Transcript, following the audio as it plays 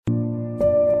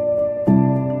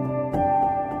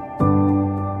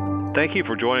Thank you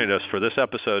for joining us for this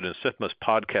episode in SIFMA's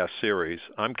podcast series.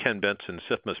 I'm Ken Benson,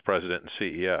 SIFMA's President and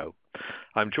CEO.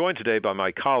 I'm joined today by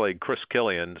my colleague, Chris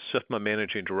Killian, SIFMA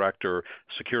Managing Director,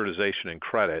 Securitization and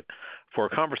Credit, for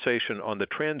a conversation on the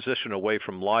transition away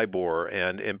from LIBOR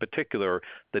and, in particular,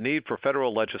 the need for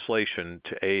federal legislation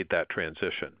to aid that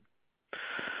transition.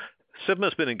 SIFMA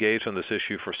has been engaged on this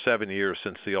issue for 7 years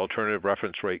since the Alternative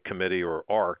Reference Rate Committee, or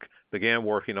ARC, began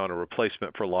working on a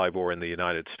replacement for LIBOR in the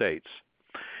United States.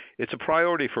 It's a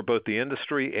priority for both the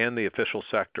industry and the official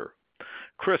sector.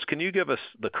 Chris, can you give us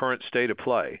the current state of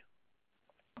play?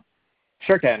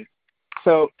 Sure, Ken.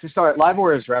 So to start,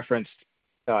 LIBOR is referenced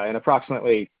in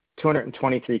approximately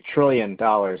 $223 trillion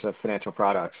of financial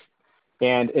products.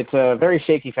 And it's a very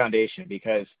shaky foundation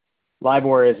because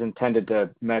LIBOR is intended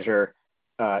to measure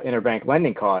interbank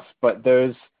lending costs, but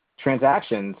those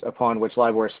transactions upon which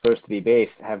LIBOR is supposed to be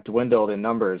based have dwindled in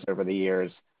numbers over the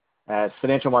years as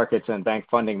financial markets and bank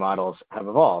funding models have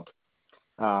evolved.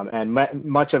 And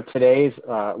much of today's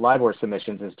LIBOR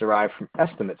submissions is derived from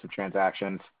estimates of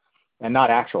transactions and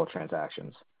not actual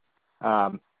transactions.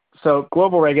 So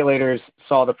global regulators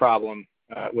saw the problem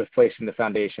with placing the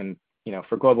foundation,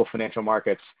 for global financial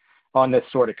markets on this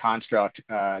sort of construct,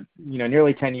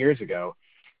 nearly 10 years ago.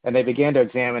 And they began to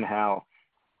examine how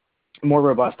more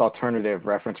robust alternative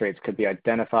reference rates could be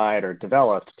identified or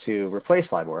developed to replace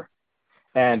LIBOR.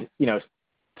 And,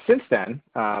 since then,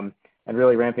 and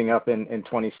really ramping up in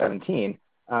 2017,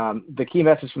 the key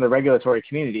message from the regulatory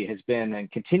community has been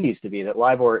and continues to be that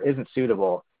LIBOR isn't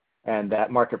suitable and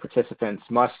that market participants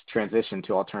must transition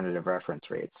to alternative reference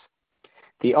rates.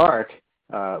 The ARC,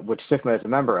 which SIFMA is a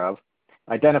member of,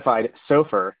 identified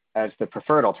SOFR as the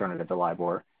preferred alternative to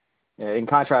LIBOR. In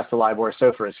contrast to LIBOR,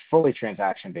 SOFR is fully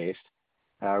transaction-based,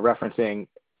 referencing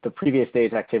the previous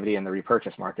day's activity in the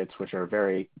repurchase markets, which are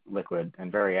very liquid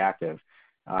and very active,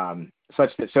 such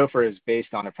that SOFR is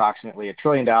based on approximately $1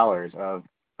 trillion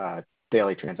of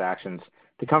daily transactions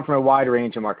to come from a wide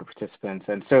range of market participants,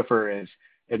 and SOFR is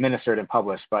administered and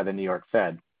published by the New York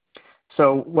Fed.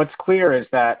 So what's clear is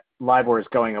that LIBOR is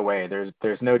going away.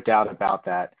 There's no doubt about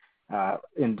that.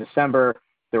 In December,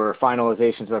 there were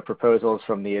finalizations of proposals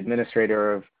from the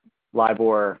administrator of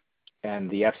LIBOR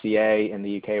and the FCA in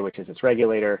the UK, which is its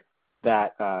regulator,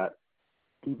 that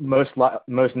most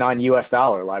non-US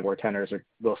dollar LIBOR tenors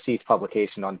will cease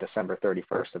publication on December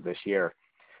 31st of this year.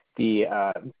 The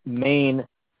main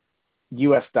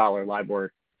US dollar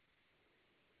LIBOR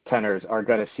tenors are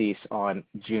going to cease on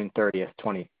June 30th,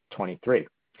 2023.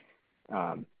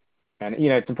 And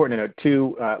it's important to note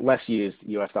two less used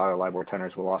U.S. dollar LIBOR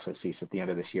tenors will also cease at the end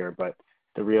of this year, but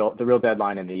the real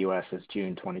deadline in the U.S. is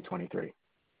June 2023.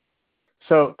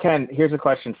 So Ken, here's a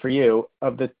question for you.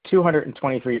 Of the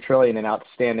 $223 trillion in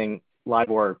outstanding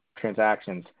LIBOR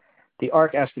transactions, the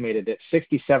ARC estimated that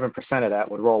 67% of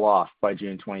that would roll off by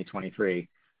June 2023,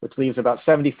 which leaves about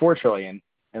 $74 trillion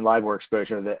in LIBOR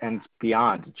exposure that ends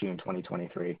beyond June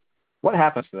 2023. What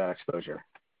happens to that exposure?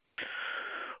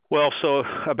 Well, so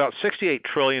about $68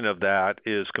 trillion of that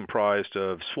is comprised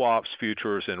of swaps,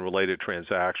 futures, and related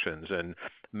transactions. And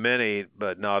many,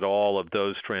 but not all, of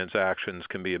those transactions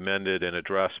can be amended and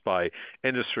addressed by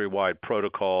industry-wide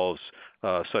protocols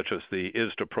such as the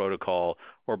ISDA protocol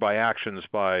or by actions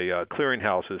by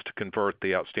clearinghouses to convert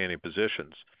the outstanding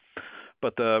positions.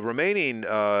 But the remaining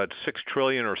 $6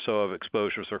 trillion or so of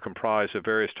exposures are comprised of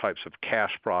various types of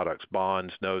cash products,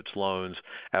 bonds, notes, loans,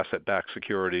 asset-backed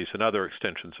securities, and other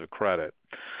extensions of credit.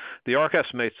 The ARC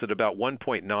estimates that about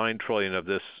 $1.9 trillion of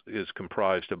this is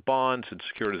comprised of bonds and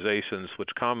securitizations, which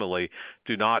commonly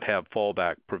do not have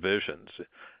fallback provisions.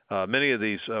 Many of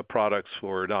these products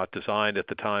were not designed at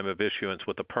the time of issuance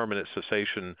with a permanent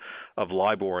cessation of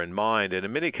LIBOR in mind, and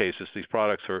in many cases these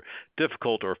products are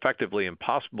difficult or effectively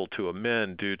impossible to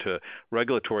amend due to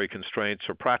regulatory constraints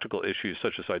or practical issues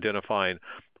such as identifying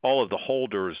all of the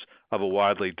holders of a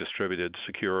widely distributed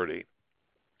security.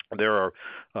 There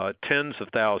are tens of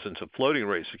thousands of floating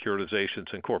rate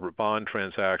securitizations and corporate bond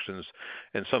transactions,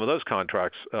 and some of those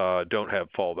contracts don't have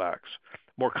fallbacks.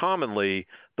 More commonly,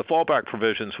 the fallback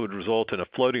provisions would result in a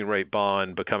floating rate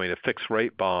bond becoming a fixed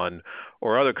rate bond,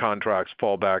 or other contracts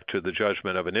fall back to the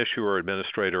judgment of an issuer,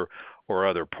 administrator, or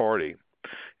other party.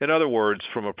 In other words,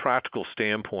 from a practical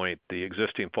standpoint, the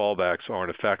existing fallbacks aren't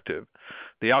effective.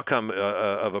 The outcome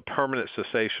of a permanent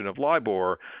cessation of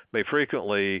LIBOR may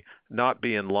frequently not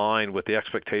be in line with the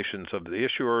expectations of the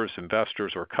issuers,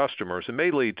 investors, or customers, and may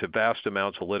lead to vast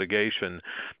amounts of litigation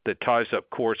that ties up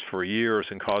courts for years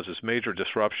and causes major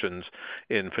disruptions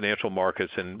in financial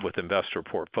markets and with investor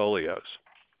portfolios.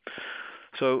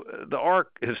 So the ARC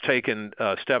has taken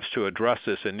steps to address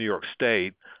this in New York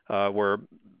State, where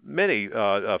many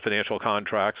financial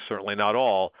contracts, certainly not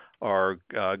all, are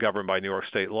governed by New York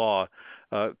state law.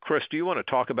 Chris, do you want to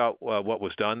talk about what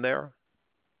was done there?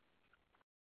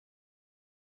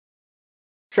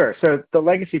 Sure. So the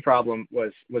legacy problem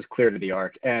was clear to the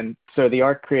ARC, and so the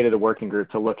ARC created a working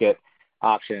group to look at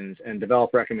options and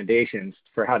develop recommendations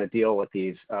for how to deal with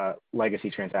these legacy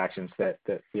transactions that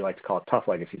we like to call tough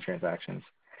legacy transactions.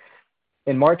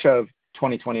 In March of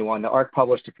 2021, the ARC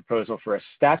published a proposal for a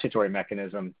statutory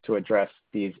mechanism to address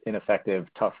these ineffective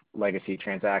tough legacy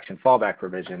transaction fallback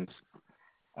provisions.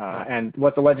 And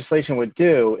what the legislation would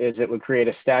do is it would create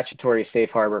a statutory safe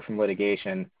harbor from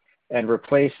litigation and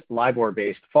replace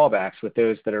LIBOR-based fallbacks with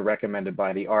those that are recommended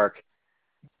by the ARC,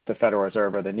 the Federal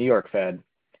Reserve, or the New York Fed,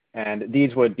 and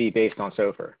these would be based on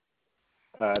SOFR.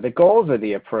 The goals of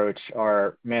the approach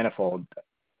are manifold.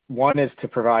 One is to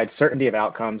provide certainty of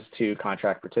outcomes to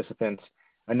contract participants.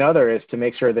 Another is to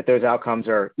make sure that those outcomes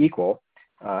are equal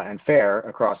and fair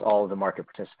across all of the market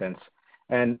participants.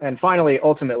 And finally,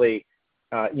 ultimately,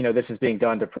 this is being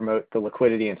done to promote the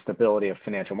liquidity and stability of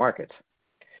financial markets.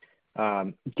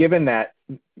 Given that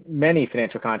many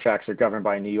financial contracts are governed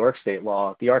by New York state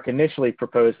law, the ARC initially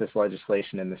proposed this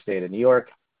legislation in the state of New York.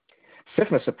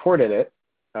 SIFMA supported it,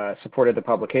 supported the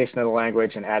publication of the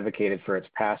language, and advocated for its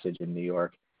passage in New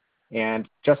York. And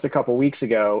just a couple weeks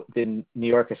ago, the New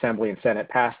York Assembly and Senate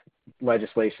passed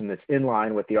legislation that's in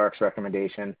line with the ARC's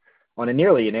recommendation on a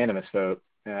nearly unanimous vote,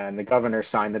 and the governor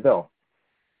signed the bill.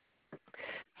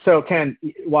 So, Ken,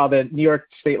 while the New York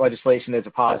state legislation is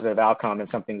a positive outcome and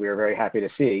something we are very happy to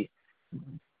see,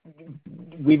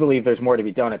 we believe there's more to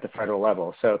be done at the federal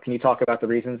level. So can you talk about the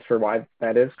reasons for why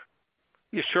that is?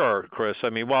 Yeah, sure, Chris. I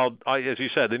mean, as you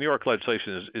said, the New York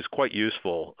legislation is quite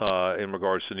useful in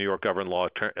regards to New York government law,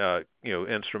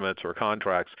 instruments or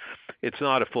contracts. It's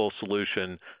not a full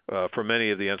solution for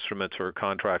many of the instruments or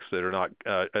contracts that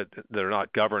are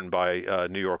not governed by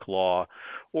New York law,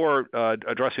 or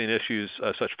addressing issues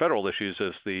such federal issues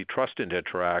as the Trust and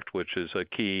Enter Act, which is a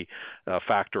key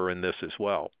factor in this as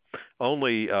well.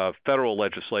 Only federal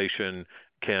legislation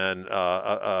can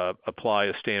apply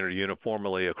a standard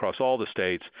uniformly across all the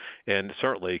states, and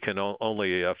certainly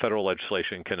only federal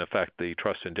legislation can affect the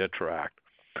Trust and Enter Act.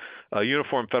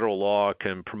 Uniform federal law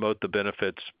can promote the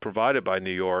benefits provided by New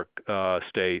York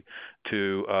state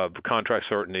to contract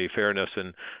certainty, fairness,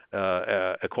 and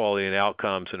equality in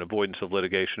outcomes, and avoidance of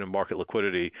litigation and market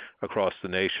liquidity across the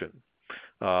nation.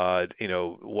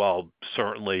 While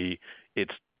certainly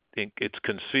it's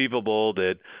conceivable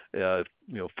that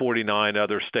 49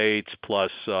 other states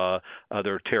plus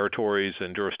other territories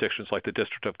and jurisdictions like the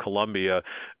District of Columbia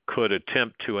could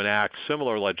attempt to enact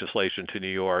similar legislation to New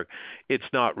York. It's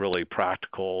not really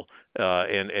practical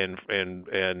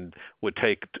and would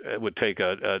take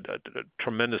a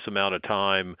tremendous amount of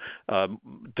time,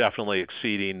 definitely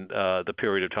exceeding the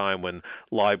period of time when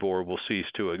LIBOR will cease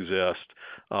to exist.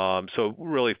 So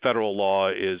really, federal law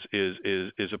is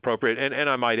appropriate, and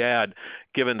I might add,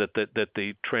 given that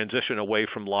the transition away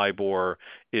from LIBOR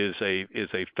is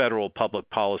a federal public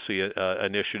policy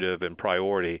initiative and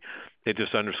priority, it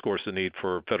just underscores the need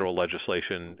for federal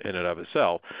legislation in and of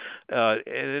itself.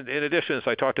 In addition, as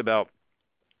I talked about,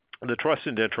 the Trust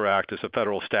and Enter Act is a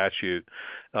federal statute,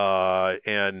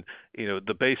 and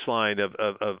the baseline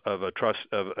of a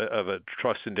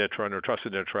trust and enter under Trust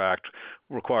and Enter Act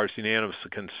requires unanimous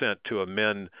consent to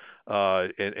amend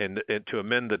and to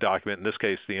amend the document. In this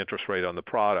case, the interest rate on the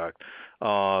product.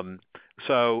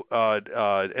 So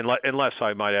unless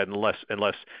I might add,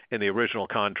 unless in the original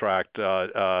contract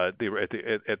at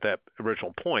that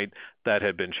original point that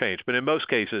had been changed, but in most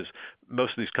cases,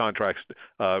 most of these contracts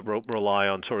rely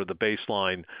on sort of the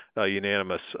baseline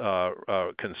unanimous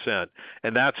consent,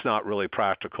 and that's not really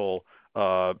practical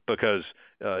because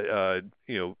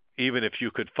even if you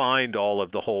could find all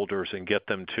of the holders and get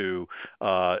them to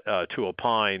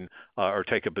opine or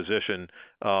take a position,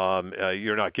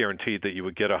 you're not guaranteed that you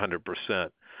would get 100%.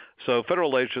 So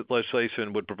federal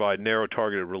legislation would provide narrow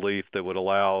targeted relief that would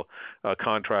allow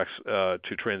contracts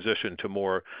to transition to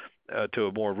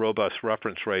a more robust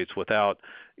reference rates without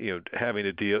having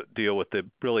to deal with the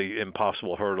really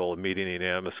impossible hurdle of meeting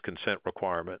unanimous consent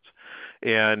requirements.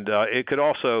 And it could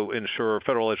also ensure,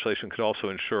 federal legislation could also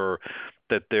ensure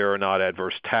that there are not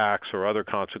adverse tax or other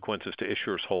consequences to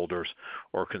issuers, holders,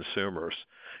 or consumers.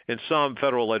 In sum,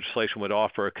 federal legislation would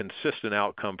offer a consistent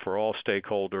outcome for all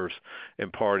stakeholders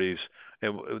and parties,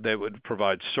 and they would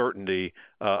provide certainty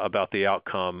about the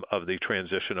outcome of the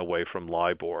transition away from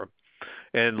LIBOR.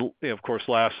 And of course,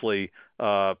 lastly,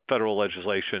 federal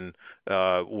legislation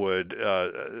would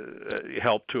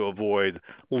help to avoid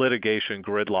litigation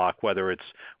gridlock, whether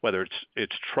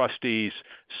it's trustees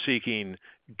seeking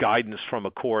guidance from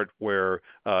a court where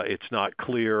it's not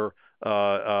clear,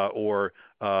 or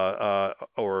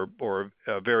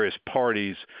various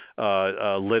parties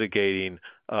litigating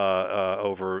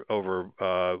over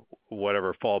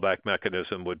whatever fallback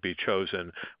mechanism would be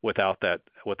chosen without that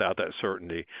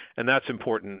certainty. And that's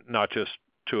important not just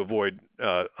to avoid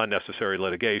unnecessary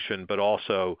litigation, but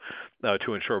also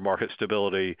to ensure market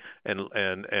stability and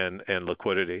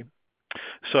liquidity.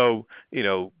 So,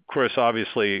 Chris,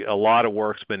 obviously a lot of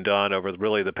work's been done over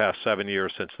really the past 7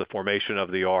 years since the formation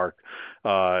of the ARC,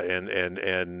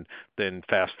 and then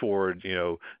fast forward,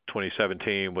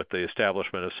 2017 with the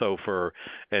establishment of SOFR,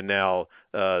 and now,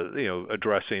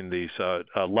 addressing these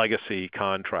legacy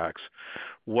contracts.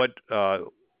 What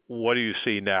do you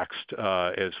see next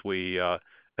as we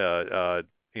in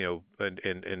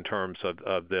terms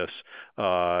of this?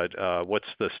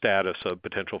 What's the status of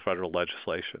potential federal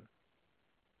legislation?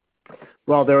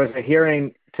 Well, there was a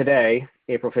hearing today,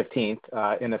 April 15th,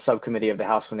 in a subcommittee of the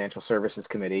House Financial Services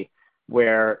Committee,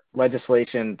 where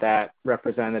legislation that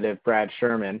Representative Brad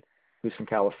Sherman, who's from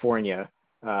California,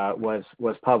 was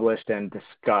published and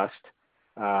discussed.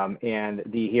 And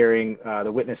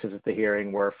the witnesses at the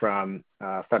hearing were from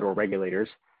federal regulators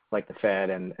like the Fed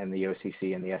and the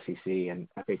OCC and the SEC and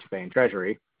FHFA and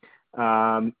Treasury.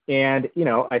 I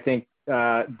think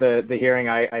the hearing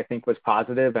I think was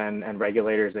positive, and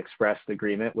regulators expressed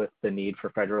agreement with the need for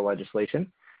federal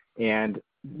legislation. And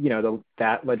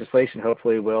that legislation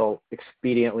hopefully will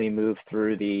expediently move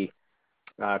through the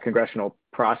congressional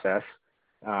process,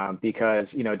 because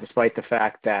despite the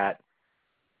fact that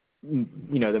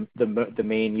the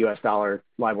main U.S. dollar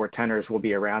LIBOR tenors will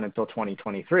be around until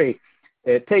 2023,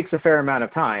 it takes a fair amount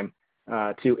of time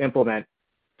to implement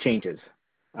changes.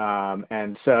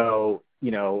 And so,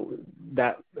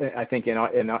 that I think in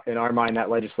our mind,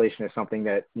 that legislation is something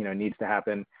that, needs to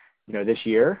happen, this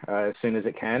year, as soon as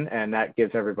it can. And that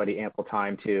gives everybody ample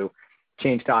time to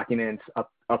change documents,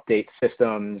 update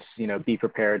systems, be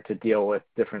prepared to deal with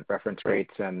different reference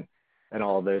rates and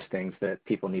all of those things that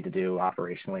people need to do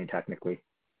operationally and technically.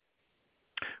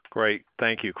 Great.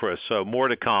 Thank you, Chris. So more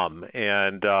to come.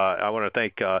 And I want to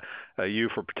thank you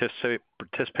for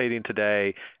participating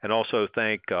today, and also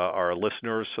thank our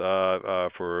listeners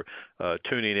for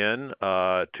tuning in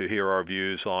to hear our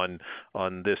views on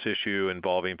this issue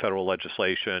involving federal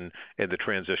legislation and the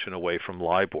transition away from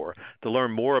LIBOR. To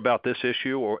learn more about this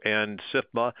issue and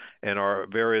SIFMA and our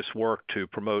various work to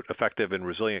promote effective and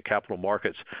resilient capital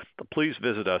markets, please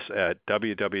visit us at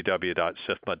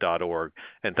www.sifma.org.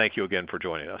 And thank you again for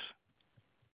joining us.